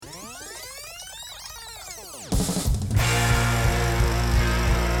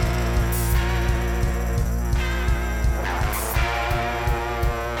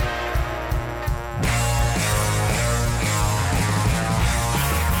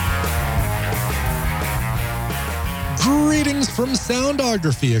Greetings from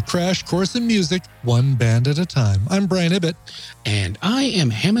Soundography, a crash course in music, one band at a time. I'm Brian Ibbett. And I am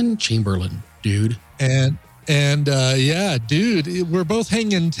Hammond Chamberlain, dude. And yeah, dude, we're both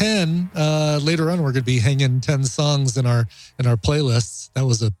hanging 10. Later on, we're going to be hanging 10 songs in our playlists. That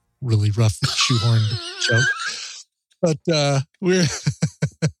was a really rough shoehorned joke. But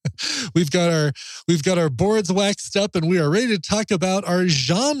we've got our boards waxed up, and we are ready to talk about our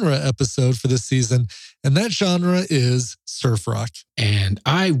genre episode for this season. And that genre is surf rock. And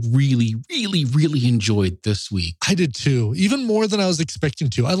I really, really, really enjoyed this week. I did too, even more than I was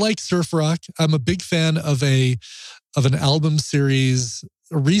expecting to. I like surf rock. I'm a big fan of an album series,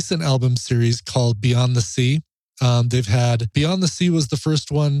 a recent album series called Beyond the Sea. They've had Beyond the Sea was the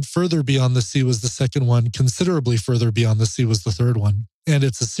first one, Further Beyond the Sea was the second one, Considerably Further Beyond the Sea was the third one. And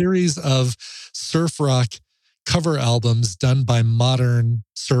it's a series of surf rock cover albums done by modern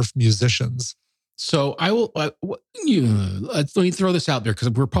surf musicians. So I will, let me throw this out there because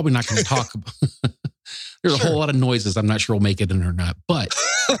we're probably not going to talk about there's a whole lot of noises. I'm not sure we'll make it in or not, but.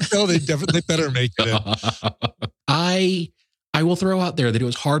 No, they better make it in. I will throw out there that it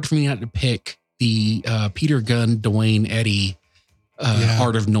was hard for me not to pick the Peter Gunn, Duane Eddy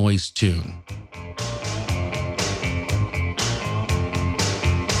Art of Noise tune.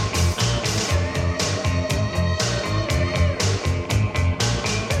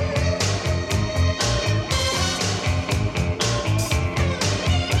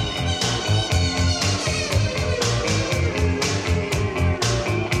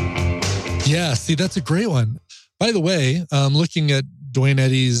 Yeah, see, that's a great one. By the way, looking at Duane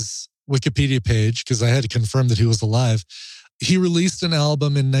Eddy's Wikipedia page, because I had to confirm that he was alive, he released an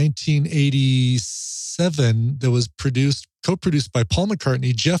album in 1987 that was co-produced by Paul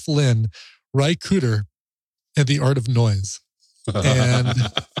McCartney, Jeff Lynne, Ry Cooder, and The Art of Noise. And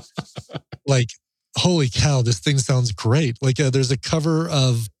like, holy cow, this thing sounds great. Like there's a cover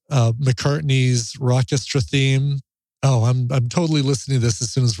of McCartney's Rockestra theme. Oh, I'm totally listening to this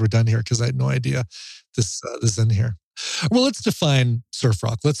as soon as we're done here because I had no idea this is in here. Well, let's define surf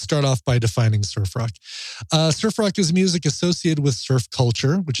rock. Let's start off by defining surf rock. Surf rock is music associated with surf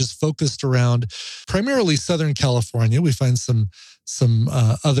culture, which is focused around primarily Southern California. We find some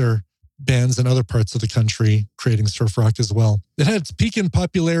other bands in other parts of the country creating surf rock as well. It had its peak in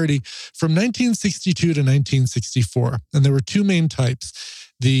popularity from 1962 to 1964, and there were two main types.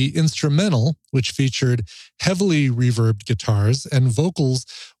 The instrumental, which featured heavily reverbed guitars, and vocals,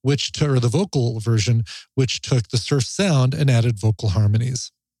 the vocal version, which took the surf sound and added vocal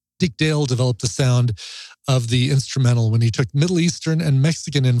harmonies. Dick Dale developed the sound of the instrumental when he took Middle Eastern and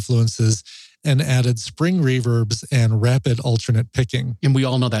Mexican influences and added spring reverbs and rapid alternate picking. And we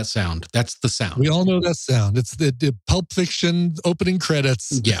all know that sound. That's the sound. We all know that sound. It's the Pulp Fiction opening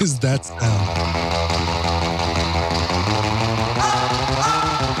credits is that sound.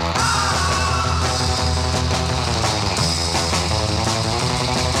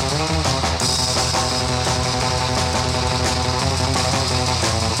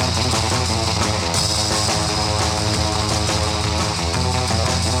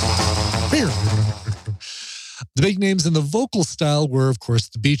 The big names in the vocal style were, of course,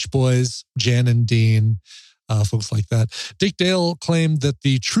 the Beach Boys, Jan and Dean, folks like that. Dick Dale claimed that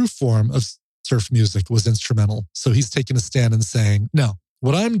the true form of surf music was instrumental. So he's taking a stand and saying, no,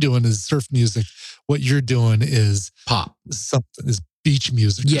 what I'm doing is surf music. What you're doing is pop. Something is beach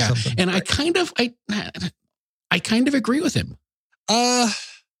music. Yeah, or something. And I kind of agree with him. I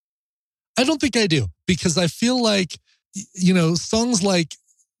don't think I do, because I feel like, songs like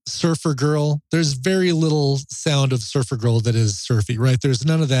Surfer Girl, there's very little sound of Surfer Girl that is surfy, right? There's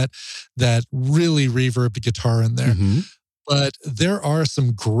none of that really reverbed guitar in there. Mm-hmm. But there are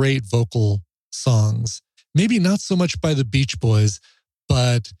some great vocal songs, maybe not so much by the Beach Boys,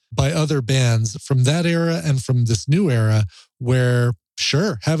 but by other bands from that era and from this new era where,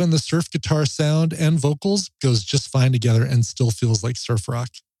 sure, having the surf guitar sound and vocals goes just fine together and still feels like surf rock.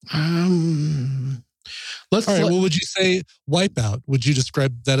 All right. Well, would you say Wipeout? Would you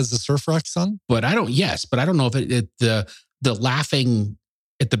describe that as a surf rock song? But I don't know if the laughing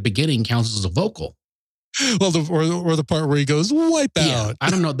at the beginning counts as a vocal. Well, or the part where he goes Wipeout. Yeah, I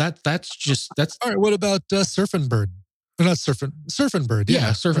don't know. That's all right. What about Surfing Bird? Or not Surfing Bird. Yeah,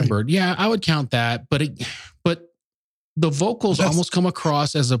 Surfing Bird. Yeah, I would count that. But the vocals almost come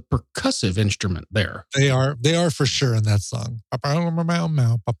across as a percussive instrument there. They are for sure in that song.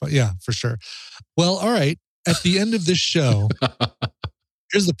 Yeah, for sure. Well, all right. At the end of this show,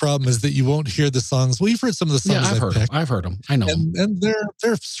 here's the problem is that you won't hear the songs. Well, you've heard some of the songs I've heard them. I know them. And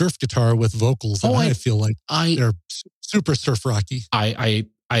they're surf guitar with vocals. And I feel like they're super surf rocky. I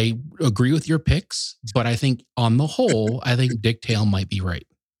I agree with your picks, but I think on the whole, I think Dick Tail might be right.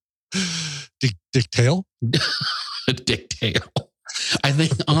 Dick Tail? Dick Tail. I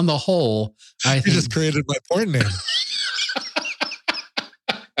think on the whole, You just created my porn name.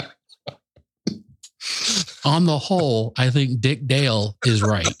 On the whole, I think Dick Dale is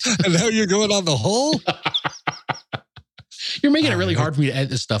right. And now you're going on the whole? You're making it really hard for me to edit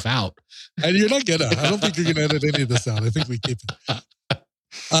this stuff out. And you're not gonna. I don't think you're gonna edit any of this out. I think we keep it.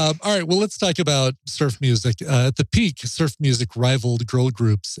 All right. Well, let's talk about surf music. At the peak, surf music rivaled girl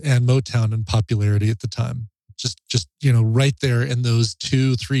groups and Motown in popularity at the time. Just right there in those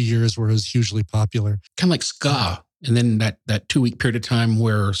 2-3 years where it was hugely popular. Kind of like ska. And then that 2-week period of time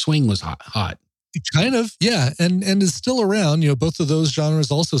where swing was hot. Kind of, yeah. And is still around. Both of those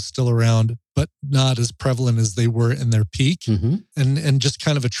genres also still around, but not as prevalent as they were in their peak. Mm-hmm. And just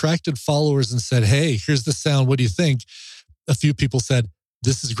kind of attracted followers and said, hey, here's the sound. What do you think? A few people said,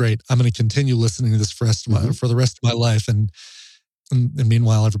 this is great. I'm going to continue listening to this for the rest of my life. And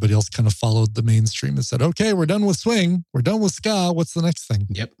meanwhile, everybody else kind of followed the mainstream and said, okay, we're done with swing. We're done with ska. What's the next thing?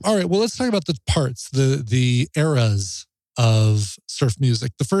 Yep. All right. Well, let's talk about the parts, the eras of surf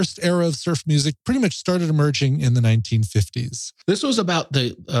music. The first era of surf music pretty much started emerging in the 1950s. This was about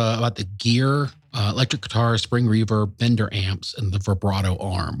the gear, electric guitar, spring reverb, Bender amps, and the vibrato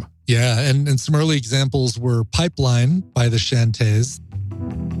arm. Yeah. And some early examples were Pipeline by the Shantays.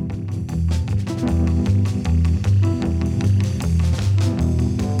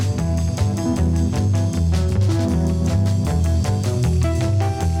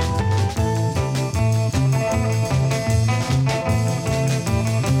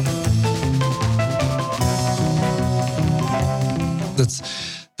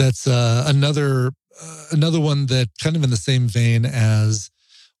 That's another one that kind of in the same vein as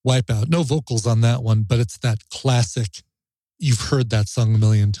Wipeout. No vocals on that one, but it's that classic. You've heard that song a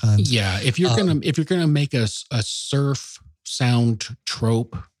million times. Yeah, if you're gonna make a surf sound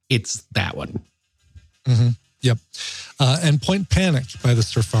trope, it's that one. Mm-hmm. Yep. And Point Panic by the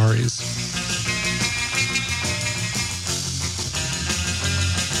Surfaris.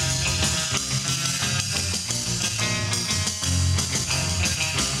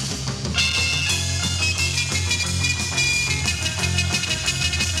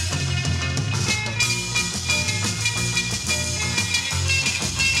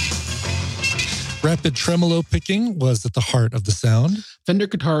 Rapid tremolo picking was at the heart of the sound. Fender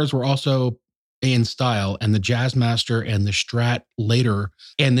guitars were also in style, and the Jazzmaster and the Strat later,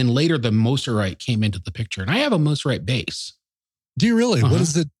 and then later the Mosrite came into the picture. And I have a Mosrite bass. Do you really? What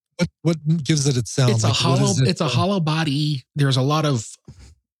is it? What gives it its sound? It's a hollow body.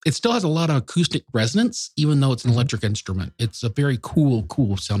 It still has a lot of acoustic resonance, even though it's an electric instrument. It's a very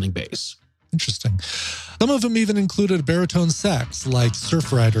cool sounding bass. Interesting. Some of them even included a baritone sax, like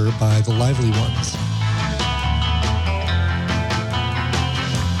Surf Rider by the Lively Ones.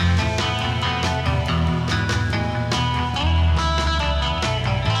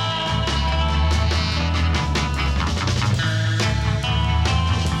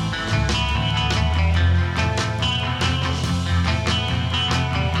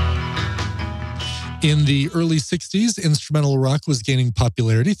 In the early 60s, instrumental rock was gaining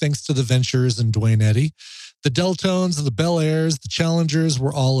popularity thanks to the Ventures and Duane Eddy. The Deltones, the Bel Airs, the Challengers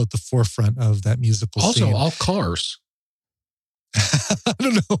were all at the forefront of that musical scene. Also, all cars. I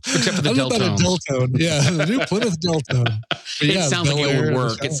don't know. Except for the Deltones. About a Deltone. Yeah, the new Plymouth Deltone. It sounds like it would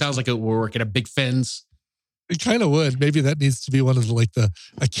work. It sounds like it would work at a big Fins. It kind of would. Maybe that needs to be one of the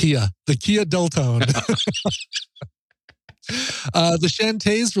Kia Deltone. The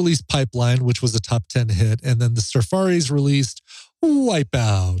Shantays released Pipeline, which was a top 10 hit, and then the Surfaris released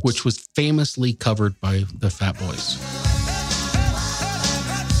Wipeout, which was famously covered by the Fat Boys.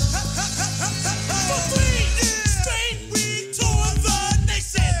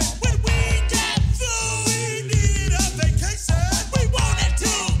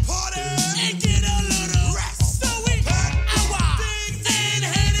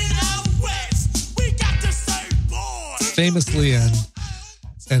 Famously,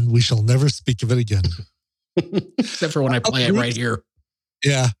 and we shall never speak of it again. Except for when I play it right here.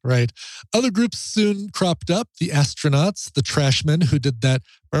 Yeah, right. Other groups soon cropped up. The Astronauts, the Trashmen, who did that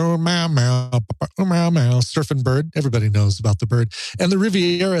Surfing Bird. Everybody knows about the bird. And the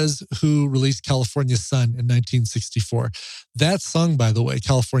Rivieras, who released California Sun in 1964. That song, by the way,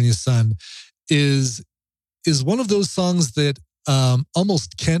 California Sun, is one of those songs that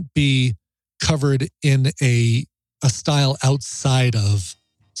almost can't be covered in a style outside of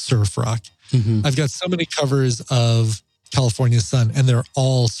surf rock. Mm-hmm. I've got so many covers of California Sun, and they're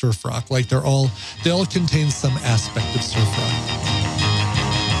all surf rock. Like they all contain some aspect of surf rock.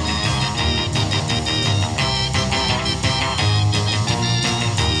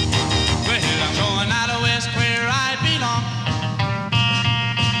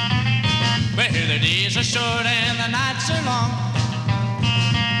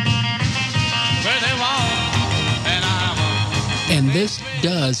 this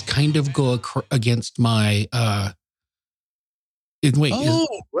does kind of go against my right.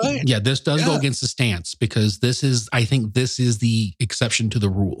 Yeah, this does go against the stance, because I think this is the exception to the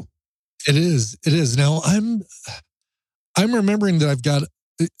rule. It is. Now I'm remembering that I've got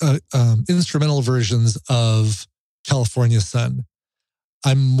instrumental versions of California Sun.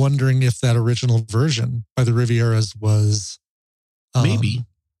 I'm wondering if that original version by the Rivieras was maybe.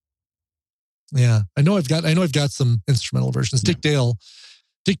 Yeah, I know I've got some instrumental versions. Yeah.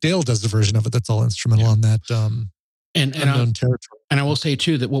 Dick Dale does the version of it that's all instrumental on that Unknown Territory. And I will say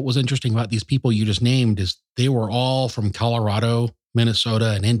too that what was interesting about these people you just named is they were all from Colorado,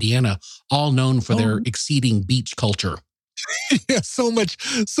 Minnesota, and Indiana, all known for their exceeding beach culture. Yeah, so much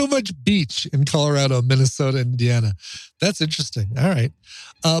beach in Colorado, Minnesota, and Indiana. That's interesting. All right.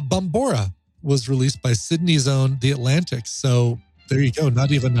 Bombora was released by Sydney's own The Atlantics. So there you go.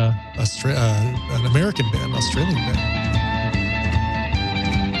 Not even an American band, Australian band.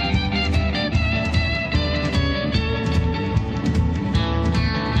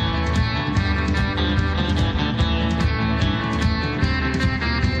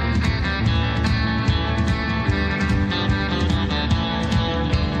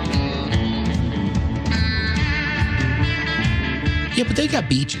 Yeah, but they got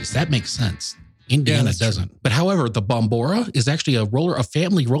beaches. That makes sense. Indiana doesn't. True. But however, the Bombora is actually a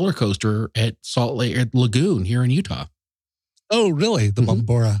family roller coaster at Salt Lake Lagoon here in Utah. Oh, really? The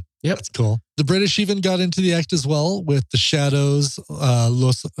Bombora. Yep. That's cool. The British even got into the act as well with the Shadows,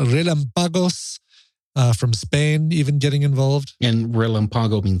 Los Relampagos from Spain even getting involved. And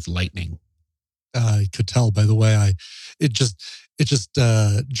Relampago means lightning. I could tell by the way it just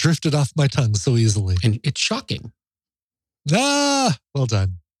drifted off my tongue so easily. And it's shocking. Well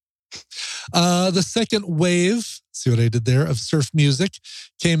done. The second wave, see what I did there, of surf music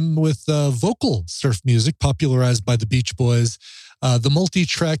came with vocal surf music popularized by the Beach Boys. The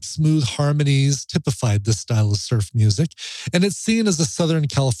multi-track smooth harmonies typified this style of surf music, and it's seen as a Southern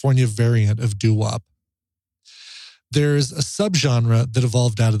California variant of doo-wop. There's a subgenre that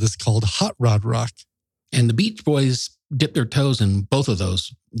evolved out of this called hot rod rock. And the Beach Boys dipped their toes in both of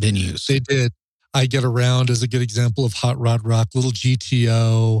those venues. They did. I Get Around is a good example of hot rod rock. Little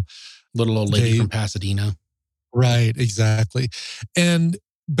GTO. Little Old Lady from Pasadena. Right, exactly. And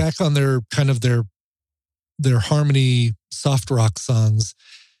back on their harmony soft rock songs,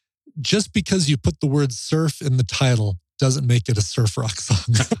 just because you put the word surf in the title doesn't make it a surf rock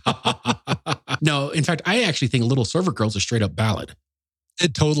song. No, in fact, I actually think Little Silver Girl's a straight up ballad.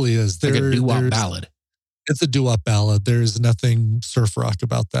 It totally is. Like a doo-wop ballad. It's a doo-wop ballad. There's nothing surf rock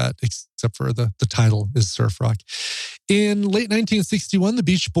about that except for the title is surf rock. In late 1961, the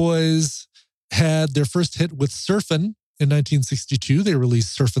Beach Boys had their first hit with Surfin'. In 1962, they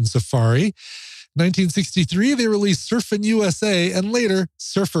released Surfin' Safari. 1963, they released Surfin' USA, and later,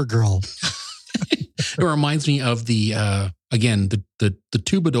 Surfer Girl. It reminds me of the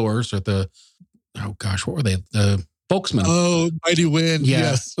Tubadors, or what were they? The Folksmen. Oh, Mighty Wind. Yeah,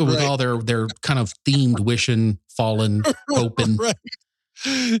 yes. With all their kind of themed wishing, falling, hoping. Right.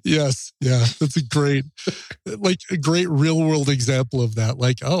 Yes. Yeah. That's a great real world example of that.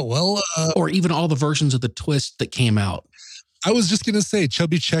 Like, oh, well. Or even all the versions of the Twist that came out. I was just going to say,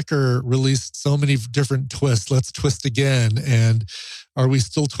 Chubby Checker released so many different twists. Let's twist again. And Are We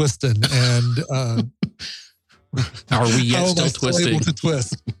Still Twisting? And are we yet still twisting? Able to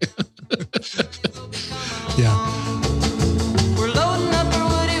twist? Yeah.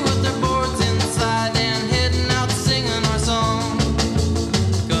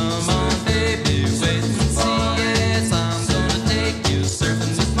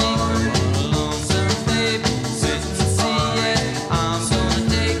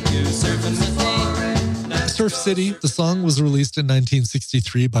 Surf City, the song was released in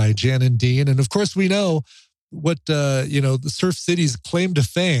 1963 by Jan and Dean. And of course, we know what, the Surf City's claim to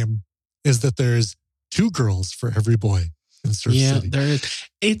fame is that there's 2 girls for every boy in Surf City. There is.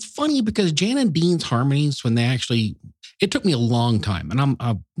 It's funny because Jan and Dean's harmonies, it took me a long time. And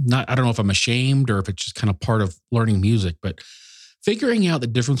I don't know if I'm ashamed or if it's just kind of part of learning music, but figuring out the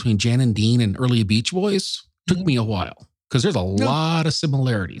difference between Jan and Dean and early Beach Boys took me a while because there's a lot of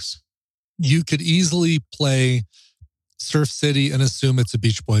similarities. You could easily play Surf City and assume it's a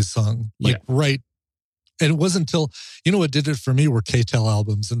Beach Boys song. Right. And it wasn't until, what did it for me were K-Tel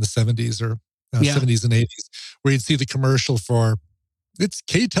albums in the 70s or 70s and 80s, where you'd see the commercial for, it's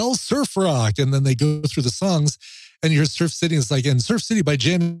K-Tel Surf Rock. And then they go through the songs and you hear Surf City. And it's like, and Surf City by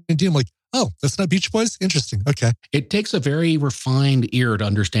Jan and Dean. I'm like, oh, that's not Beach Boys? Interesting. Okay. It takes a very refined ear to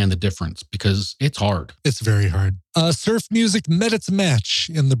understand the difference because it's hard. It's very hard. Surf music met its match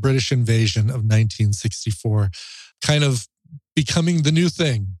in the British invasion of 1964. Kind of becoming the new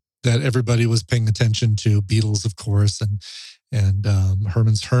thing that everybody was paying attention to. Beatles, of course, and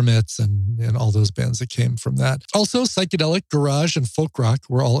Herman's Hermits and all those bands that came from that. Also, psychedelic, garage, and folk rock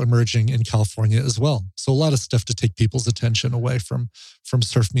were all emerging in California as well. So a lot of stuff to take people's attention away from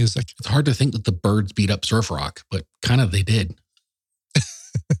surf music. It's hard to think that the Byrds beat up surf rock, but kind of they did.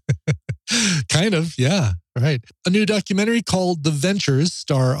 Kind of, yeah, right. A new documentary called The Ventures,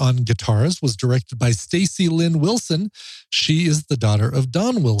 Star on Guitars, was directed by Stacy Lynn Wilson. She is the daughter of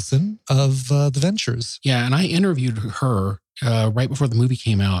Don Wilson of The Ventures. Yeah, and I interviewed her right before the movie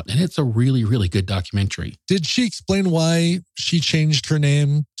came out, and it's a really, really good documentary. Did she explain why she changed her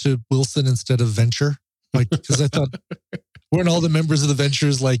name to Wilson instead of Venture? Like, because I thought, weren't all the members of The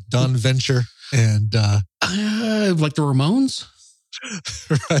Ventures like Don Venture and... like the Ramones?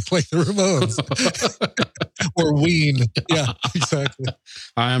 Right, like the Ramones. Or Ween. Yeah, exactly.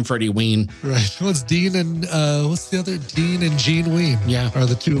 I'm Freddie Ween. Right. What's Dean and what's the other? Dean and Gene Ween. Yeah. Are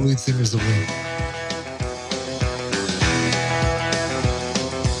the two lead singers of Ween.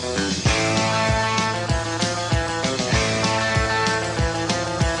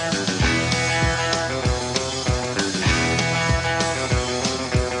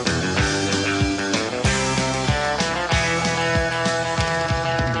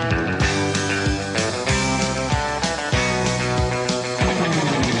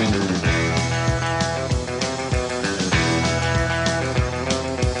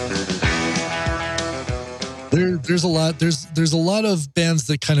 There's a lot of bands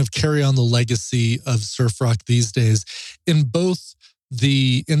that kind of carry on the legacy of surf rock these days in both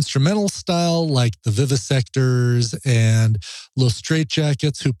the instrumental style, like the Vivisectors and Los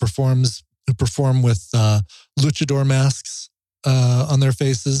Straitjackets, who perform with luchador masks on their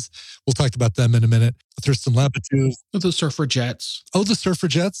faces. We'll talk about them in a minute. Thurston Labatut. The Surfragettes. Oh, the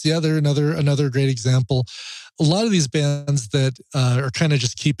Surfragettes. Yeah, they're another great example. A lot of these bands that are kind of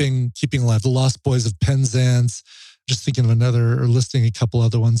just keeping alive. The Lost Boys of Penzance. Just thinking of or listing a couple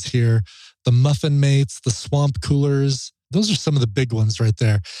other ones here. The Muffin Mates, the Swamp Coolers. Those are some of the big ones right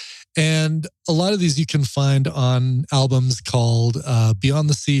there. And a lot of these you can find on albums called Beyond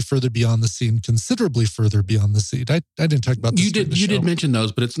the Sea, Further Beyond the Sea, and Considerably Further Beyond the Sea. I didn't talk about this. You did mention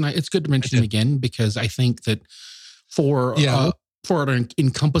those, but it's good to mention them again, because I think that for an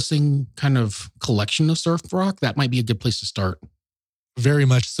encompassing kind of collection of surf rock, that might be a good place to start. Very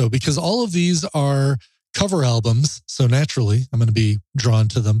much so, because all of these are cover albums. So naturally, I'm going to be drawn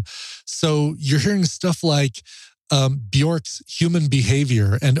to them. So you're hearing stuff like Bjork's Human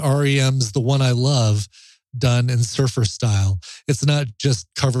Behavior and REM's The One I Love done in surfer style. It's not just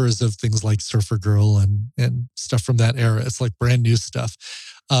covers of things like Surfer Girl and stuff from that era. It's like brand new stuff.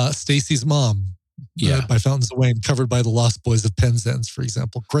 Stacy's Mom by Fountains of Wayne, covered by the Lost Boys of Penzance, for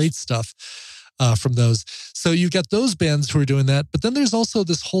example. Great stuff from those. So you've got those bands who are doing that. But then there's also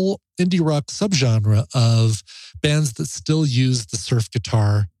this whole indie rock subgenre of bands that still use the surf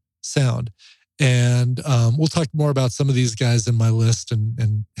guitar sound. And we'll talk more about some of these guys in my list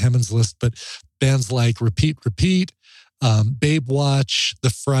and Hammond's list, but bands like Repeat, Babe Watch, The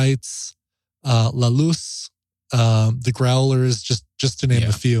Frights, La Luz, The Growlers, just to name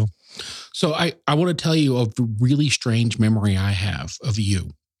a few. So I want to tell you a really strange memory I have of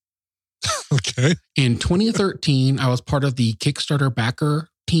you. Okay. In 2013, I was part of the Kickstarter backer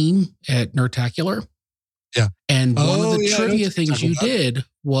team at Nerdtacular. Yeah. And one of the trivia things you did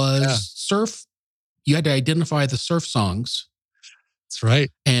was surf. You had to identify the surf songs. That's right.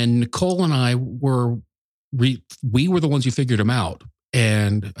 And Nicole and I we were the ones who figured them out.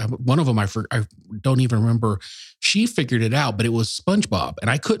 And one of them, I don't even remember. She figured it out, but it was SpongeBob. And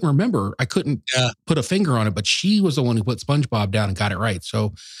I couldn't remember. I couldn't put a finger on it, but she was the one who put SpongeBob down and got it right.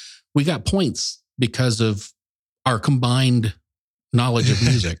 So we got points because of our combined knowledge of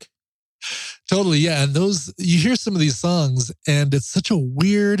music. Totally. Yeah. And you hear some of these songs and it's such a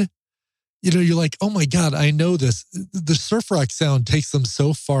weird, you're like, oh my God, I know this. The surf rock sound takes them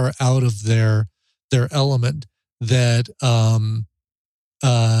so far out of their element that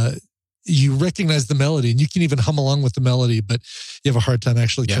you recognize the melody and you can even hum along with the melody, but you have a hard time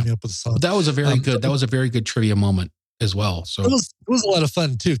actually coming up with a song. That was a very good trivia moment as well. So it was a lot of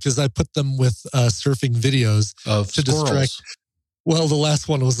fun too, because I put them with surfing videos of to squirrels. Distract. Well, the last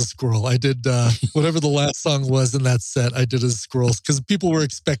one was a squirrel. I did whatever the last song was in that set. I did as squirrels because people were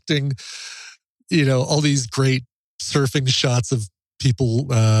expecting, all these great surfing shots of people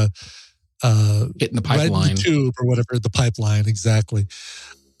hitting the pipeline, the tube or whatever, the pipeline exactly.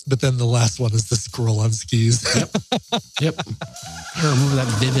 But then the last one is the squirrel on skis. Yep. I remember that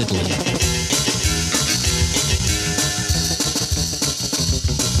vividly.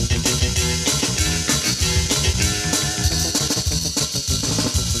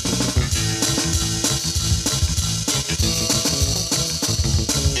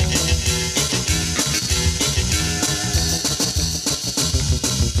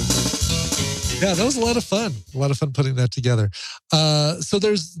 Yeah, that was a lot of fun. A lot of fun putting that together. So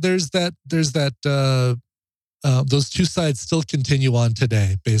there's that. Those two sides still continue on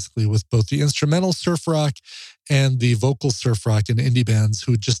today, basically, with both the instrumental surf rock and the vocal surf rock in indie bands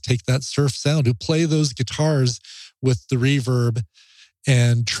who just take that surf sound, who play those guitars with the reverb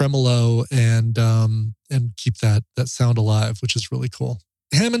and tremolo and keep that sound alive, which is really cool.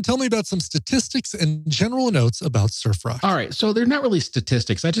 Hammond, tell me about some statistics and general notes about surf rock. All right. So they're not really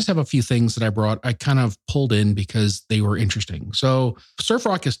statistics. I just have a few things that I kind of pulled in because they were interesting. So surf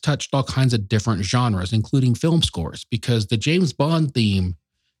rock has touched all kinds of different genres, including film scores, because the James Bond theme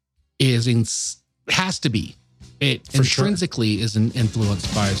has to be. It For intrinsically is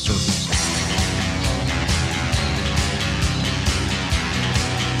influenced by surf music.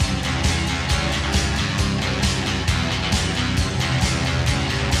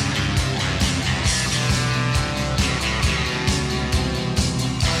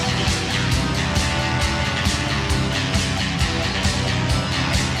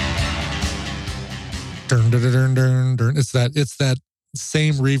 It's that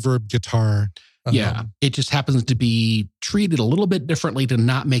same reverb guitar. Yeah, it just happens to be treated a little bit differently to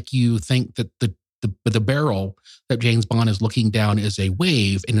not make you think that the barrel that James Bond is looking down is a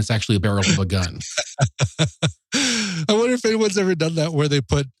wave and it's actually a barrel of a gun. I wonder if anyone's ever done that where they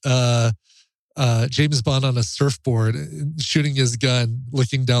put James Bond on a surfboard, shooting his gun,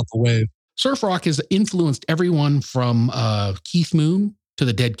 looking down the wave. Surf rock has influenced everyone from Keith Moon to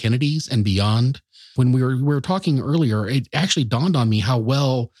the Dead Kennedys and beyond. When we were talking earlier, it actually dawned on me how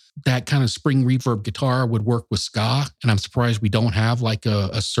well that kind of spring reverb guitar would work with ska. And I'm surprised we don't have like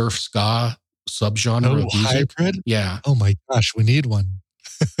a surf ska subgenre of music. Hybrid? Yeah. Oh my gosh, we need one.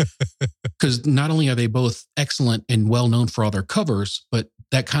 Because not only are they both excellent and well known for all their covers, but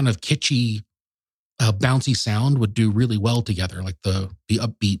that kind of kitschy, bouncy sound would do really well together. Like the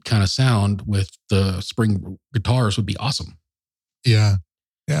upbeat kind of sound with the spring guitars would be awesome. Yeah.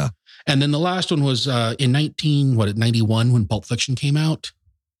 Yeah. And then the last one was in 91 when Pulp Fiction came out.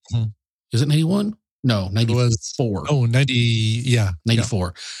 Mm-hmm. Is it 91? No, 94. 90. Yeah.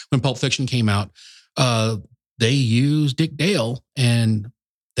 94. Yeah. When Pulp Fiction came out, they used Dick Dale, and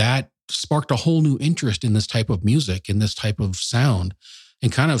that sparked a whole new interest in this type of music and this type of sound,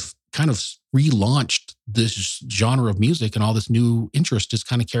 and kind of relaunched this genre of music, and all this new interest is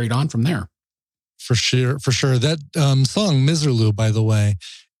kind of carried on from there. For sure. That song, Miserlou, by the way,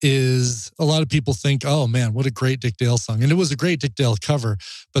 is a lot of people think, oh man, what a great Dick Dale song. And it was a great Dick Dale cover,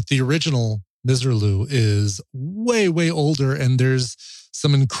 but the original Miserlou is way, way older. And there's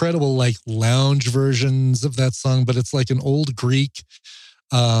some incredible like lounge versions of that song, but it's like an old Greek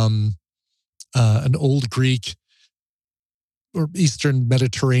or Eastern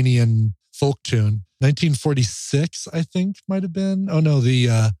Mediterranean folk tune. 1946, I think might have been. Oh no,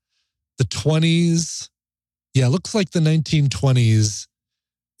 the 20s. Yeah, looks like the 1920s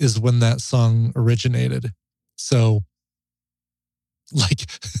is when that song originated. So like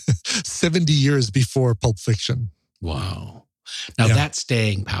 70 years before Pulp Fiction. Wow. Now that's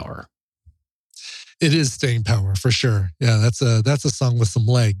staying power. It is staying power for sure. Yeah, that's a song with some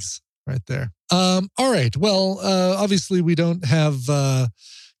legs right there. All right. Well, obviously we don't have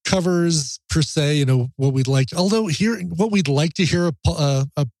covers per se, what we'd like. Although what we'd like to hear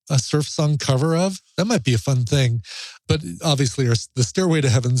a surf song cover of, that might be a fun thing. But obviously, the Stairway to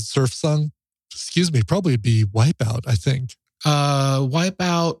Heaven surf song, probably would be Wipeout. I think.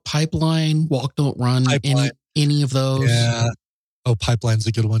 Wipeout, Pipeline, Walk Don't Run, any of those. Yeah. Oh, Pipeline's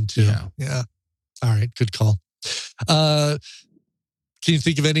a good one too. Yeah. All right, good call. Can you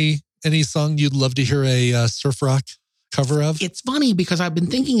think of any song you'd love to hear a surf rock cover of? It's funny because I've been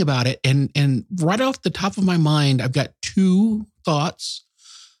thinking about it, and right off the top of my mind, I've got two thoughts.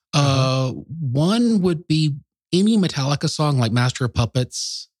 One would be any Metallica song like Master of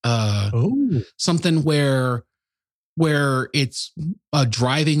Puppets. Something where it's a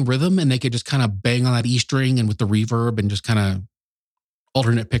driving rhythm and they could just kind of bang on that E string and with the reverb and just kind of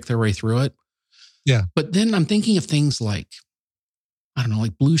alternate pick their way through it. Yeah. But then I'm thinking of things like, I don't know,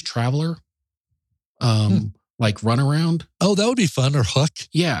 like Blues Traveler. Like Runaround. Oh, that would be fun. Or Hook.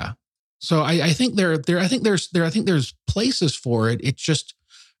 Yeah. So I think there's places for it. It's just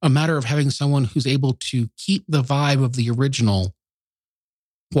a matter of having someone who's able to keep the vibe of the original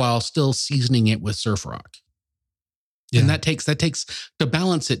while still seasoning it with surf rock. Yeah. And that takes to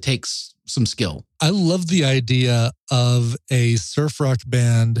balance it takes some skill. I love the idea of a surf rock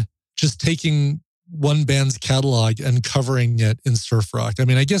band just taking one band's catalog and covering it in surf rock. I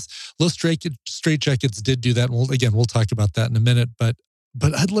mean, I guess Los Straitjackets did do that. And we'll talk about that in a minute, but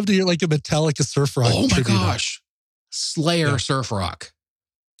I'd love to hear like a Metallica surf rock. Oh my gosh. Slayer surf rock.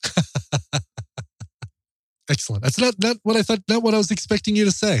 Excellent. That's not what I thought, not what I was expecting you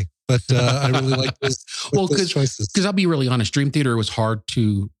to say, but I really like those, those choices. Because I'll be really honest, Dream Theater was hard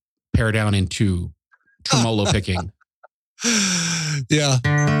to pare down into tremolo picking. Yeah.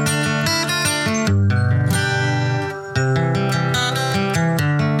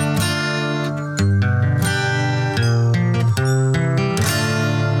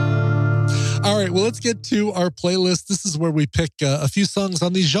 All right, well, let's get to our playlist. This is where we pick a few songs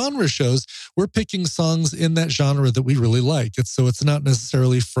on these genre shows. We're picking songs in that genre that we really like. So it's not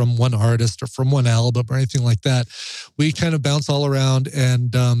necessarily from one artist or from one album or anything like that. We kind of bounce all around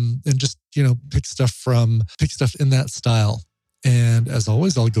and just, pick stuff in that style. And as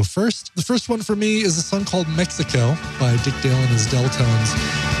always, I'll go first. The first one for me is a song called Mexico by Dick Dale and his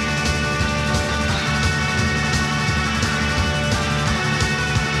Deltones.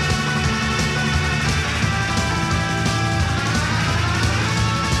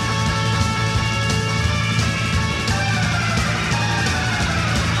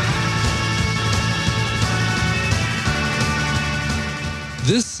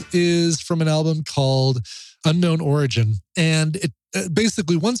 This is from an album called Unknown Origin. And it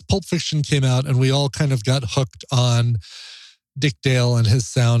basically, once Pulp Fiction came out and we all kind of got hooked on Dick Dale and his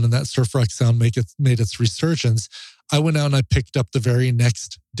sound, and that surf rock sound made its resurgence, I went out and I picked up the very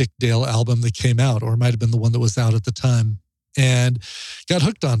next Dick Dale album that came out, or it might have been the one that was out at the time, and got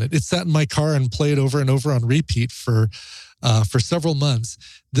hooked on it. It sat in my car and played over and over on repeat for several months.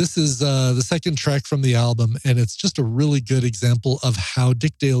 This is the second track from the album, and it's just a really good example of how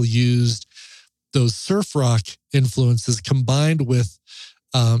Dick Dale used those surf rock influences combined with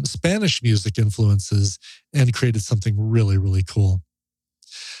Spanish music influences and created something really, really cool.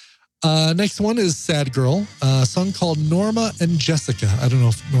 Next one is Sad Girl, a song called Norma and Jessica. I don't know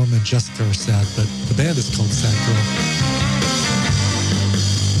if Norma and Jessica are sad, but the band is called Sad Girl.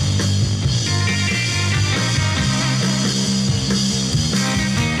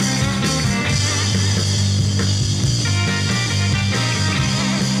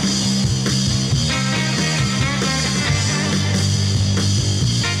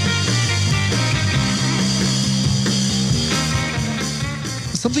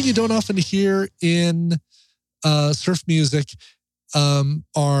 Something you don't often hear in surf music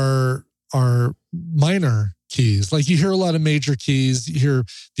are minor keys. Like you hear a lot of major keys, you hear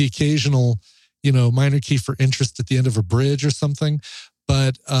the occasional, minor key for interest at the end of a bridge or something.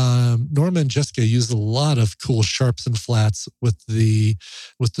 But Norma and Jessica use a lot of cool sharps and flats with the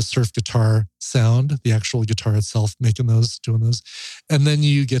surf guitar sound, the actual guitar itself doing those. And then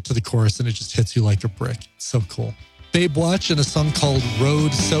you get to the chorus and it just hits you like a brick. So cool. Babe Watch and a song called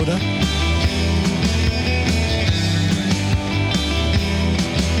Road Soda.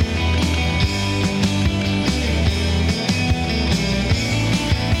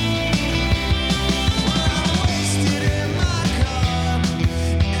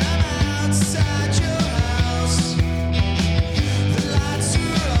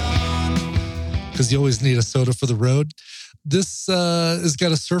 Because you always need a soda for the road. This has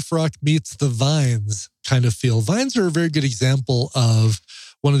got a surf rock meets the Vines kind of feel. Vines are a very good example of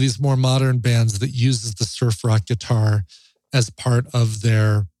one of these more modern bands that uses the surf rock guitar as part of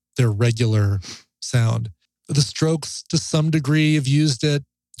their regular sound. The Strokes, to some degree, have used it.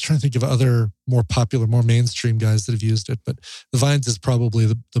 I'm trying to think of other more popular, more mainstream guys that have used it, but the Vines is probably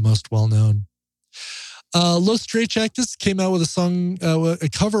the most well-known. Los Straitjackets came out with a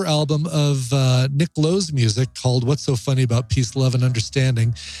cover album of Nick Lowe's music called What's So Funny About Peace, Love, and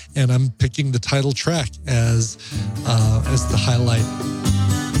Understanding, and I'm picking the title track as the highlight.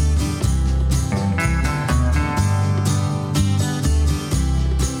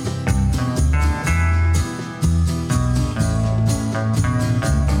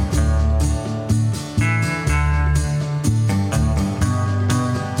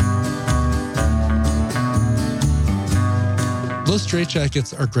 Those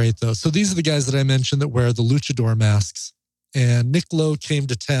Straitjackets are great, though. So these are the guys that I mentioned that wear the luchador masks. And Nick Lowe came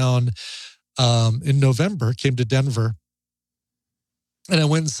to town in November, came to Denver. And I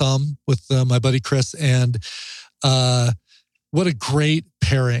went and saw him with my buddy Chris. And what a great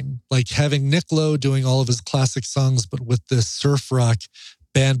pairing. Like having Nick Lowe doing all of his classic songs, but with this surf rock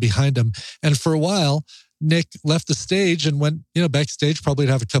band behind him. And for a while, Nick left the stage and went, backstage, probably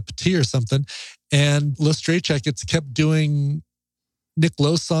to have a cup of tea or something. And Los Straitjackets kept doing Nick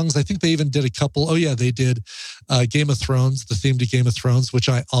Lowe songs. I think they even did a couple. Oh yeah, they did Game of Thrones, the theme to Game of Thrones, which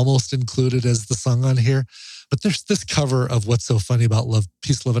I almost included as the song on here. But there's this cover of What's So Funny About Love,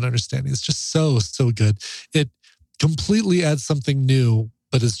 Peace, Love, and Understanding. It's just so, so good. It completely adds something new,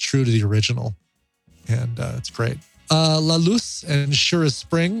 but is true to the original. And it's great. La Luz and Sure as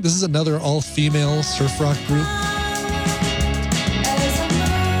Spring. This is another all-female surf rock group.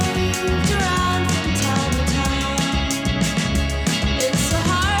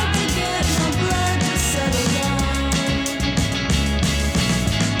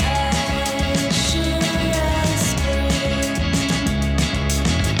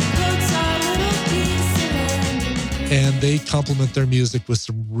 And they complement their music with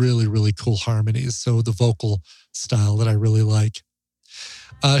some really, really cool harmonies. So the vocal style that I really like.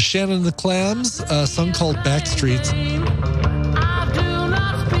 Shannon and the Clams, a song called Backstreets. I do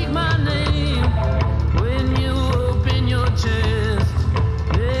not speak my name when you open your chest.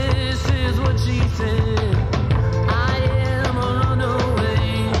 This is what she said. I am a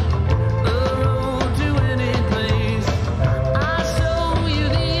runaway, the road to any place. I show you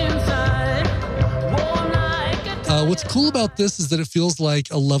the inside. What's cool about this is that it feels like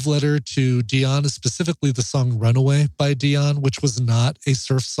a love letter to Dion, specifically the song Runaway by Dion, which was not a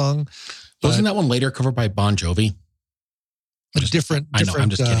surf song. Wasn't that one later covered by Bon Jovi? Different. I know. I'm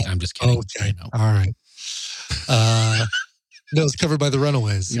just kidding. I'm just kidding. Okay. All right. No, it's covered by the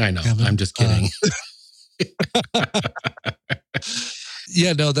Runaways. I know. I'm just kidding.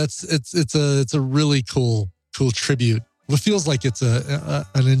 Yeah, no, it's a really cool tribute. It feels like it's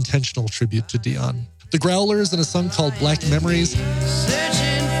an intentional tribute to Dion. The Growlers and a song called Black Memories.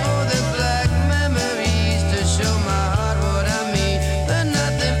 Searching for the black memories to show my heart what I mean, but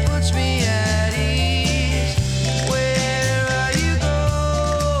nothing puts me at ease. Where are you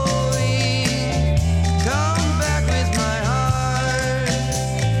going? Come back with my heart.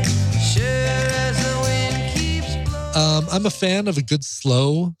 Sure as the wind keeps blowing. I'm a fan of a good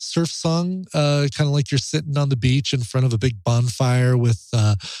slow surf song, kind of like you're sitting on the beach in front of a big bonfire with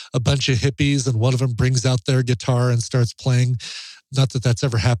a bunch of hippies, and one of them brings out their guitar and starts playing. Not that that's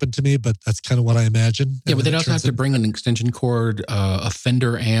ever happened to me, but that's kind of what I imagine. Yeah, And but they then it also have turns to bring an extension cord, a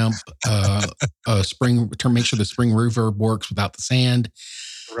Fender amp, a spring to make sure the spring reverb works without the sand.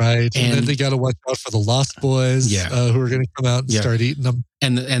 Right. And then And- they got to watch out for the Lost Boys Yeah. who are going to come out and Yeah. start eating them.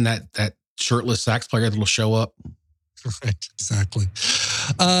 And that shirtless sax player that'll show up. Right. Exactly.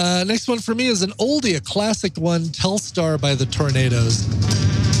 Next one for me is an oldie, a classic one, Telstar by the Tornadoes.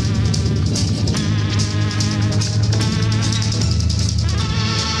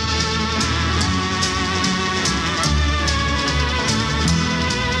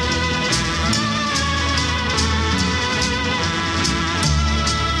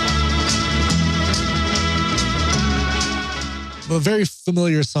 A very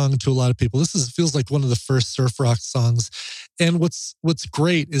familiar song to a lot of people. This feels like one of the first surf rock songs. And what's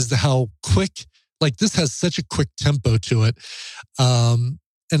great is how quick, like this has such a quick tempo to it. And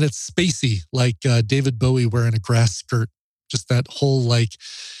it's spacey, like David Bowie wearing a grass skirt. Just that whole like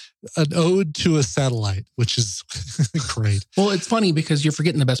an ode to a satellite, which is great. Well, it's funny because you're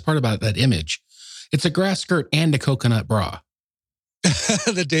forgetting the best part about that image. It's a grass skirt and a coconut bra.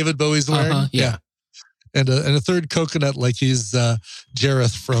 That David Bowie's wearing. Yeah. And a third coconut like he's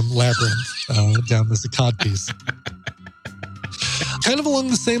Jareth from Labyrinth down as a codpiece. Kind of along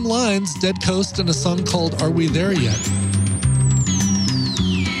the same lines, Dead Coast and a song called Are We There Yet?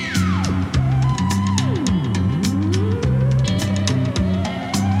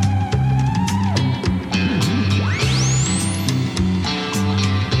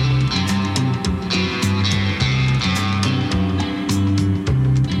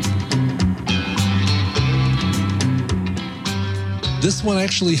 This one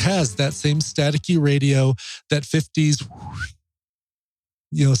actually has that same staticky radio, that 50s,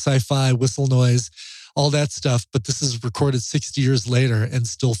 sci-fi whistle noise, all that stuff. But this is recorded 60 years later and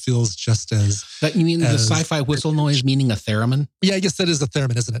still feels just as... That you mean the sci-fi whistle noise meaning a theremin? Yeah, I guess that is a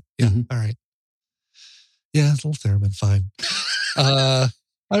theremin, isn't it? Yeah, Mhm. All right. Yeah, it's a little theremin, fine. I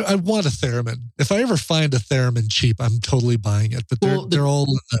want a theremin. If I ever find a theremin cheap, I'm totally buying it. But they're all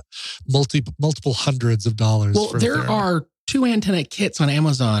in the multiple hundreds of dollars. Well, for a there theremin. are 2 antenna kits on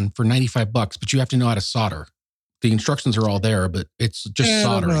Amazon for $95, but you have to know how to solder. The instructions are all there, but it's just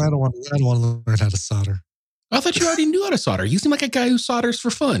soldering. I don't want to learn how to solder. I thought you already knew how to solder. You seem like a guy who solders for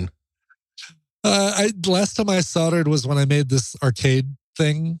fun. Last time I soldered was when I made this arcade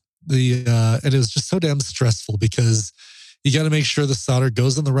thing. And it was just so damn stressful because you got to make sure the solder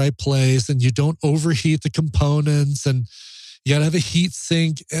goes in the right place and you don't overheat the components and you got to have a heat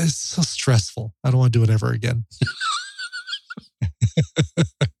sink. It's so stressful. I don't want to do it ever again.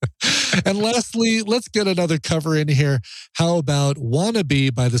 And lastly, let's get another cover in here. How about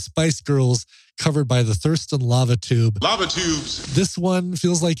Wannabe by the Spice Girls, covered by the Thurston Lava Tube? Lava Tubes. This one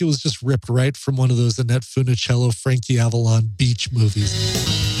feels like it was just ripped right from one of those Annette Funicello, Frankie Avalon beach movies.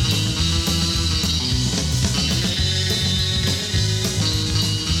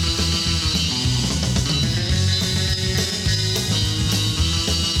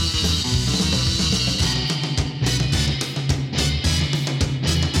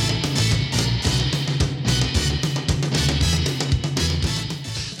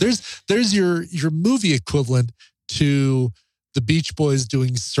 There's your movie equivalent to the Beach Boys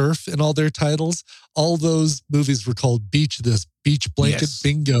doing Surf in all their titles. All those movies were called Beach This, Beach Blanket Yes.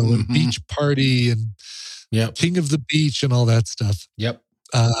 Bingo, and Beach Party, and Yep. King of the Beach, and all that stuff. Yep.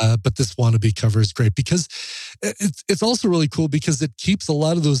 But this Wannabe cover is great because it's also really cool because it keeps a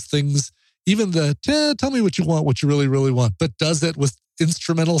lot of those things, even the tell me what you want, what you really, really want, but does it with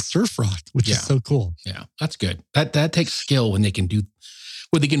instrumental surf rock, which Yeah. is so cool. Yeah, that's good. That takes skill when they can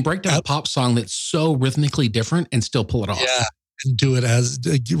break down a pop song that's so rhythmically different and still pull it off. Yeah, and do it as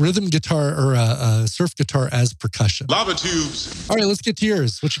rhythm guitar or surf guitar as percussion. Lava tubes. All right, let's get to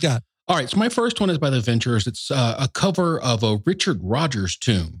yours. What you got? All right, so my first one is by the Ventures. It's a cover of a Richard Rodgers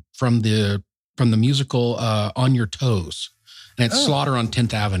tune from the musical On Your Toes, and it's Slaughter on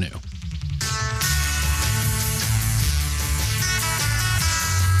 10th Avenue.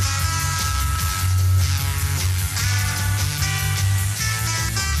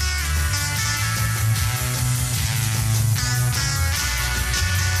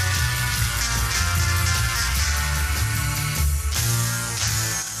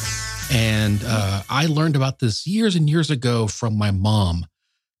 And I learned about this years and years ago from my mom.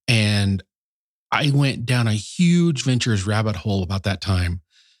 And I went down a huge Ventures rabbit hole about that time.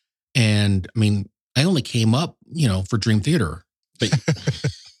 And I mean, I only came up, for Dream Theater. But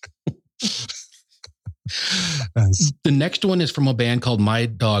Nice. the next one is from a band called My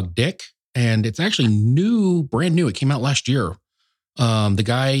Dog Dick. And it's actually brand new. It came out last year. The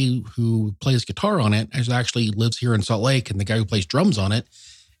guy who plays guitar on it actually lives here in Salt Lake. And the guy who plays drums on it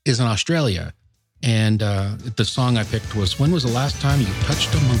is in Australia. And the song I picked was When Was the Last Time You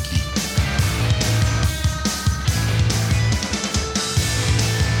Touched a Monkey?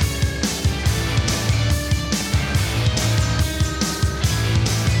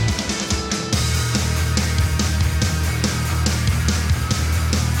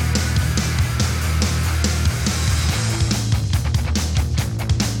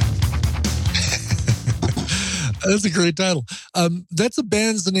 That's a great title. That's a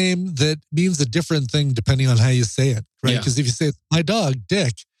band's name that means a different thing depending on how you say it, right? Yeah. Because if you say My Dog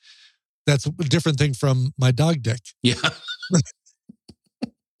Dick, that's a different thing from My Dog Dick. Yeah.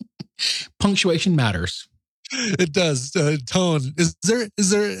 Punctuation matters. It does. Tone. Is there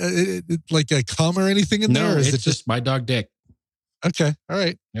like a comma or anything in No, there? Or is it's it just My Dog Dick. okay? All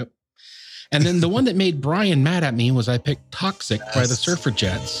right. Yep. And then the one that made Brian mad at me was I picked Toxic by the Yes.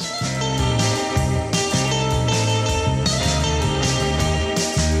 Surfrajettes.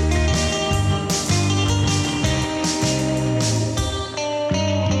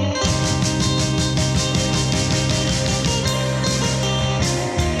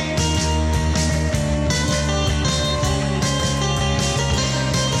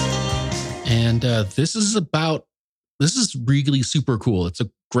 And this is really super cool. It's a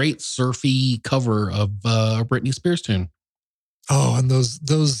great surfy cover of a Britney Spears tune. Oh, and those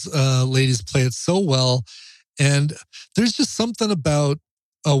ladies play it so well. And there's just something about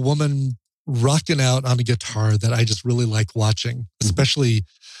a woman rocking out on a guitar that I just really like watching, especially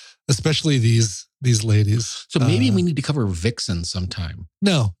these ladies. So maybe we need to cover Vixen sometime.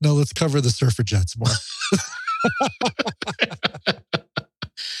 No, let's cover the Surfrajettes more.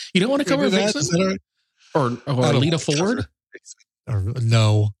 You don't want to cover Maybe that- Vixen? is that all right? Or I don't Lita want to Ford? cover Vixen. Or,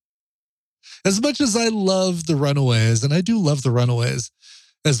 no. As much as I love the Runaways, and I do love the Runaways,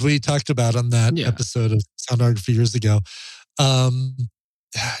 as we talked about on that Yeah. episode of Soundography years ago,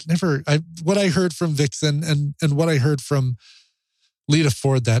 what I heard from Vixen and what I heard from Lita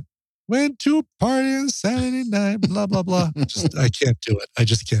Ford, that went to a party on Saturday night, blah, blah, blah. I can't do it. I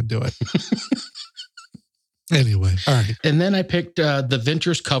just can't do it. Anyway, all right. And then I picked the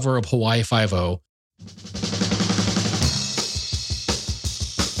Ventures cover of Hawaii Five-0.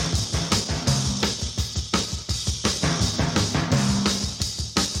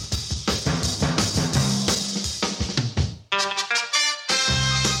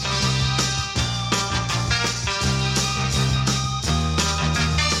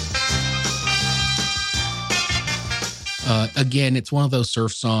 Again, it's one of those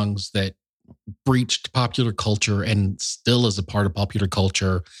surf songs that breached popular culture and still is a part of popular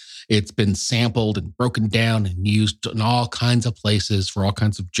culture. It's been sampled and broken down and used in all kinds of places for all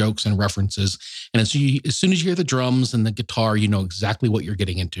kinds of jokes and references. And as soon as you hear the drums and the guitar, you know exactly what you're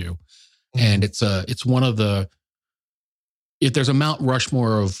getting into. And it's one of the, if there's a Mount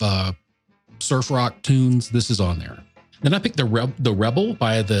Rushmore of surf rock tunes, this is on there. Then I picked the Rebel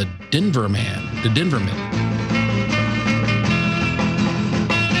by the Denvermen.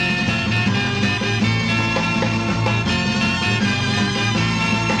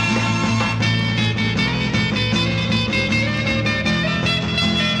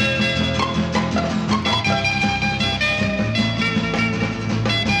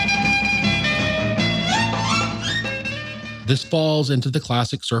 This falls into the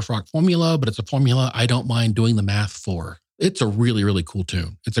classic surf rock formula, but it's a formula I don't mind doing the math for. It's a really, really cool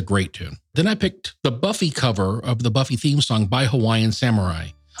tune. It's a great tune. Then I picked the Buffy cover of the Buffy theme song by Hawaiian Samurai.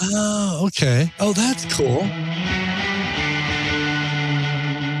 Oh, okay. Oh, that's cool.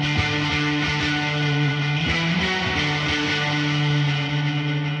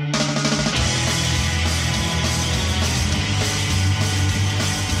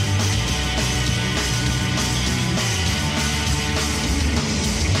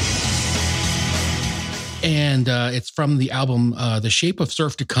 And it's from the album The Shape of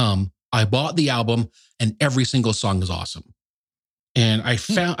Surf to Come. I bought the album and every single song is awesome. And I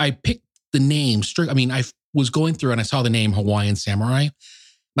picked the name I was going through and I saw the name Hawaiian Samurai. I'm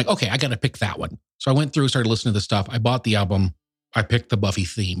like, okay, I got to pick that one. So I went through, started listening to the stuff. I bought the album. I picked the Buffy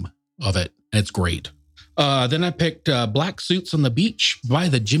theme of it. And it's great. Then I picked Black Suits on the Beach by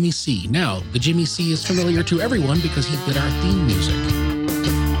the Jimmy C. Now, the Jimmy C is familiar to everyone because he did our theme music.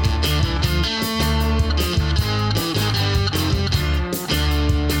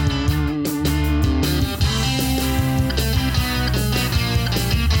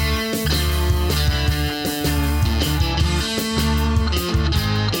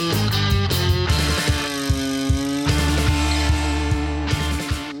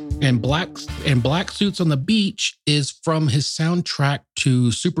 And Black Suits on the Beach is from his soundtrack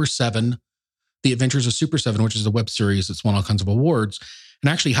to Super 7, The Adventures of Super 7, which is a web series that's won all kinds of awards. And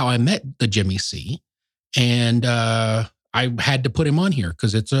actually how I met the Jimmy C. And I had to put him on here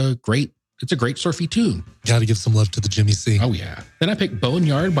because it's a great surfy tune. Got to give some love to the Jimmy C. Oh, yeah. Then I picked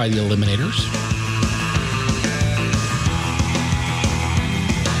Boneyard by the Eliminators.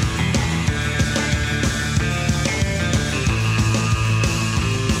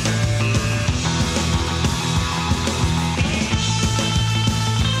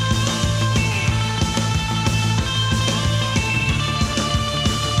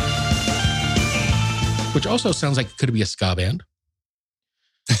 Which also sounds like it could be a ska band.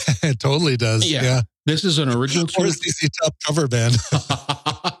 It totally does. Yeah. This is an original tune. Or a ZZ Top cover band.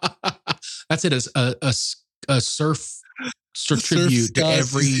 That's it. As a surf tribute to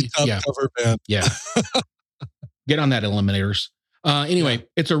every ZZ Top cover band. Yeah. Get on that, Eliminators. Anyway,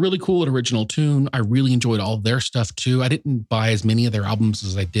 it's a really cool and original tune. I really enjoyed all their stuff too. I didn't buy as many of their albums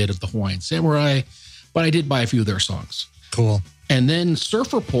as I did of the Hawaiian Samurai, but I did buy a few of their songs. Cool. And then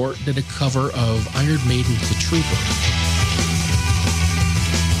Surf Report did a cover of Iron Maiden's The Trooper.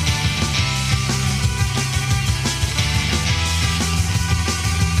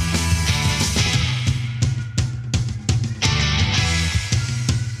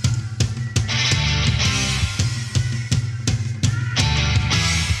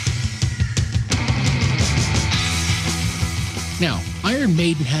 Now, Iron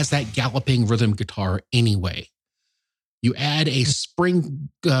Maiden has that galloping rhythm guitar anyway. You add a spring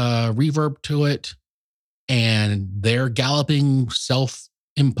reverb to it, and their galloping,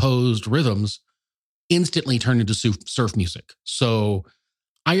 self-imposed rhythms instantly turn into surf music. So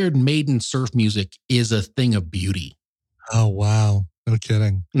Iron Maiden surf music is a thing of beauty. Oh, wow. No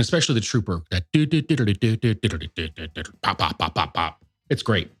kidding. And especially the Trooper. That pop, pop, pop, pop, pop. It's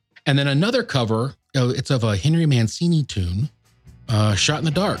great. And then another cover, it's of a Henry Mancini tune, Shot in the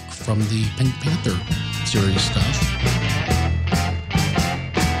Dark from the Pink Panther series stuff.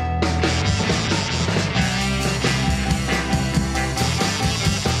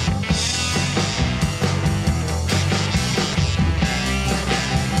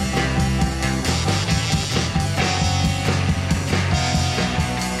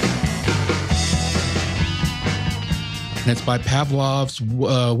 And it's by Pavlov's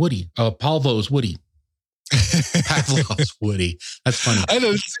Woody. Pavlov's Woody. Pavlov's Woody. That's funny. I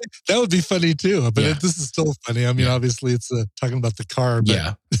know. That would be funny too, but Yeah. this is still funny. I mean, obviously it's talking about the car. But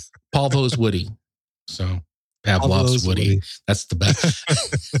Yeah. Pavlov's Woody. So Pavlov's Woody. That's the best.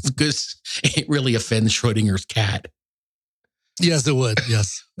 Because it really offends Schrodinger's cat. Yes, it would.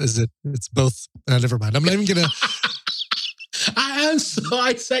 Yes. It's both. Never mind. I'm not even going to.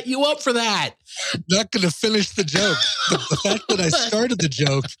 I set you up for that. Not going to finish the joke. The fact that I started the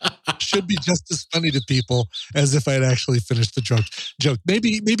joke should be just as funny to people as if I had actually finished the joke.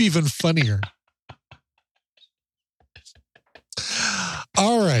 Maybe even funnier.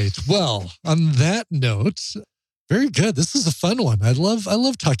 All right. Well, on that note, very good. This is a fun one. I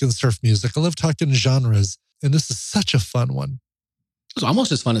love talking surf music. I love talking genres, and this is such a fun one. It's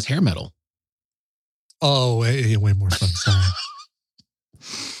almost as fun as hair metal. Oh, way more fun. Sorry.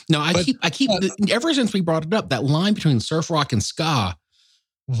 No, I keep ever since we brought it up, that line between surf rock and ska,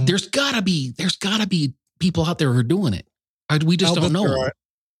 Mhm. there's gotta be people out there who are doing it. We just don't know.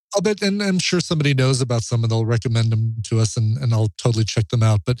 I'll bet, and I'm sure somebody knows about some and they'll recommend them to us and I'll totally check them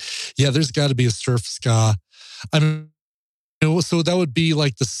out. But yeah, there's got to be a surf ska. I mean, so that would be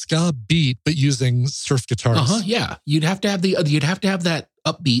like the ska beat, but using surf guitars. Yeah. You'd have to have that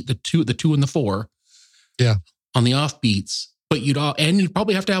upbeat, the two and the four. Yeah. On the off beats, but you'd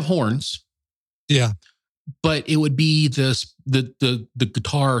probably have to have horns. Yeah. But it would be the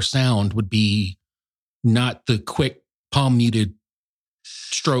guitar sound would be not the quick palm muted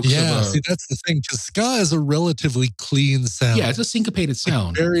strokes. Yeah, see, that's the thing, because ska is a relatively clean sound. Yeah, it's a syncopated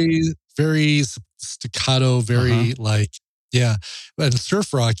sound. Like very, very staccato, very yeah. And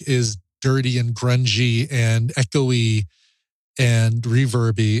surf rock is dirty and grungy and echoey and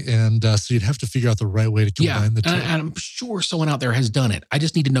reverby. And so you'd have to figure out the right way to combine the two. And I'm sure someone out there has done it. I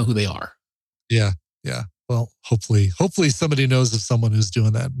just need to know who they are. Yeah. Yeah. Well, hopefully somebody knows of someone who's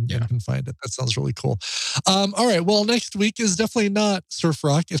doing that and can find it. That sounds really cool. All right. Well, next week is definitely not surf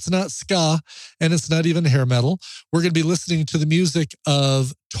rock. It's not ska, and it's not even hair metal. We're going to be listening to the music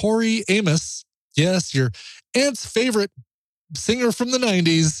of Tori Amos. Yes, your aunt's favorite singer from the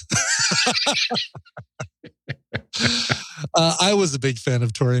 90s. I was a big fan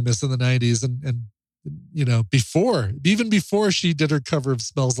of Tori Amos in the 90s and you know, even before she did her cover of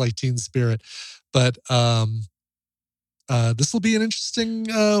Smells Like Teen Spirit. But this will be an interesting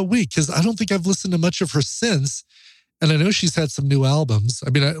week because I don't think I've listened to much of her since. And I know she's had some new albums. I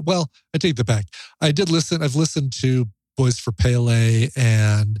mean, I take that back. I've listened to Boys for Pele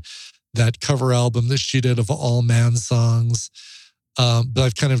and that cover album that she did of All Man songs. But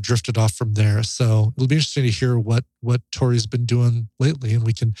I've kind of drifted off from there. So it'll be interesting to hear what Tori's been doing lately, and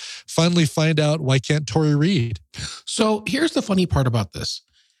we can finally find out why can't Tori read. So here's the funny part about this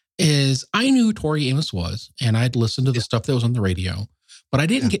is I knew who Tori Amos was, and I'd listened to the stuff that was on the radio, but I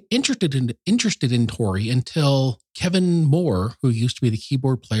didn't get interested in Tori until Kevin Moore, who used to be the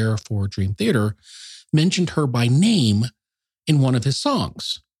keyboard player for Dream Theater, mentioned her by name in one of his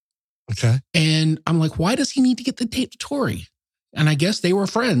songs. Okay. And I'm like, why does he need to get the tape to Tori? And I guess they were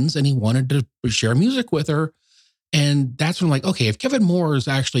friends and he wanted to share music with her. And that's when I'm like, okay, if Kevin Moore is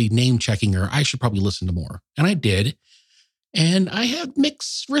actually name checking her, I should probably listen to more. And I did. And I had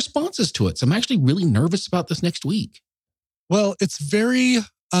mixed responses to it. So I'm actually really nervous about this next week. Well, it's very,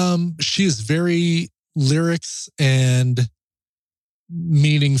 she is very lyrics and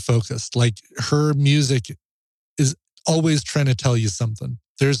meaning focused. Like her music is always trying to tell you something.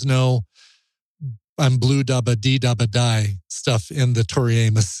 There's no, I'm blue dabba dee dabba die stuff in the Tori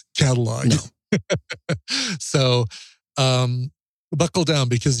Amos catalog. No. So, buckle down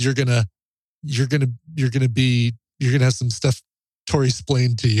because you're gonna have some stuff Tori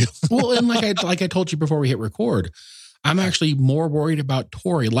explained to you. Well, and like I told you before we hit record, I'm actually more worried about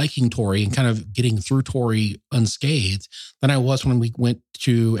Tori, liking Tori and kind of getting through Tori unscathed than I was when we went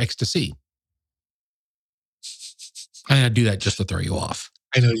to Ecstasy. I do that just to throw you off.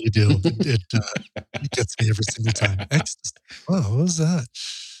 I know you do. It gets me every single time. Ecstasy. Oh, what was that?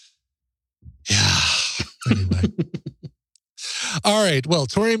 Yeah. Anyway. All right. Well,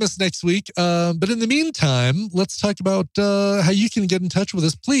 Tori Amos next week. But in the meantime, let's talk about how you can get in touch with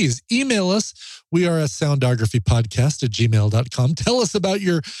us. Please email us. We are at soundographypodcast@gmail.com. Tell us about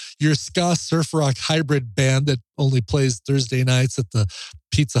your ska surf rock hybrid band that only plays Thursday nights at the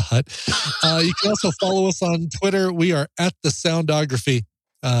Pizza Hut. You can also follow us on Twitter. We are at the Soundography.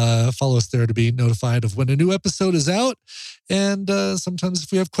 Follow us there to be notified of when a new episode is out. And sometimes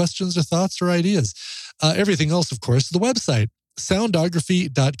if we have questions or thoughts or ideas. Everything else, of course, the website,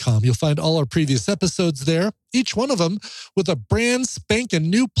 soundography.com. You'll find all our previous episodes there, each one of them with a brand spanking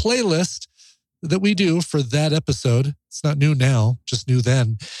new playlist that we do for that episode. It's not new now, just new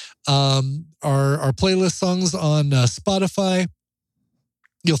then. Our playlist songs on Spotify.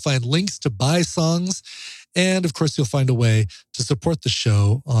 You'll find links to buy songs. And of course, you'll find a way to support the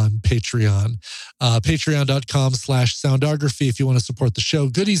show on Patreon. Patreon.com/soundography if you want to support the show.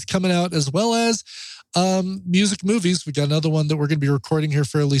 Goodies coming out as well as music movies. We got another one that we're going to be recording here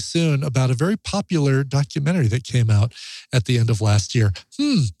fairly soon about a very popular documentary that came out at the end of last year.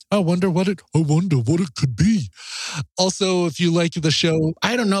 I wonder what it could be. Also, if you like the show,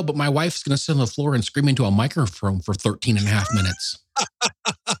 I don't know, but my wife's going to sit on the floor and scream into a microphone for 13 and a half minutes.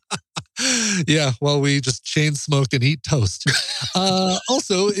 Yeah, well, we just chain smoke and eat toast.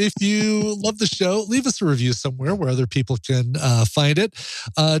 Also, if you love the show, leave us a review somewhere where other people can find it.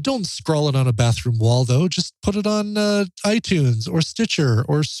 Don't scroll it on a bathroom wall, though. Just put it on iTunes or Stitcher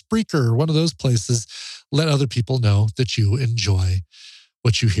or Spreaker, one of those places. Let other people know that you enjoy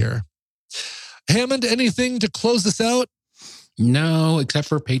what you hear. Hammond, anything to close this out? No, except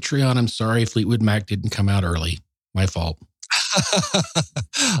for Patreon. I'm sorry Fleetwood Mac didn't come out early. My fault.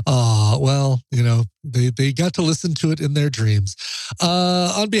 Well, they got to listen to it in their dreams.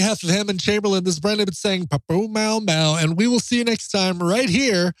 On behalf of Hammond Chamberlain, this is Brian Ibbott saying, Papo Mau Mau, and we will see you next time right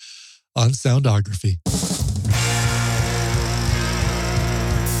here on Soundography.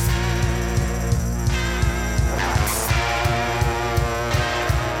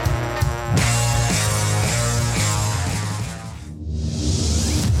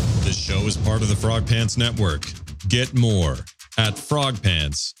 This show is part of the Frog Pants Network. Get more at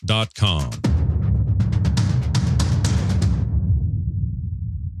frogpants.com.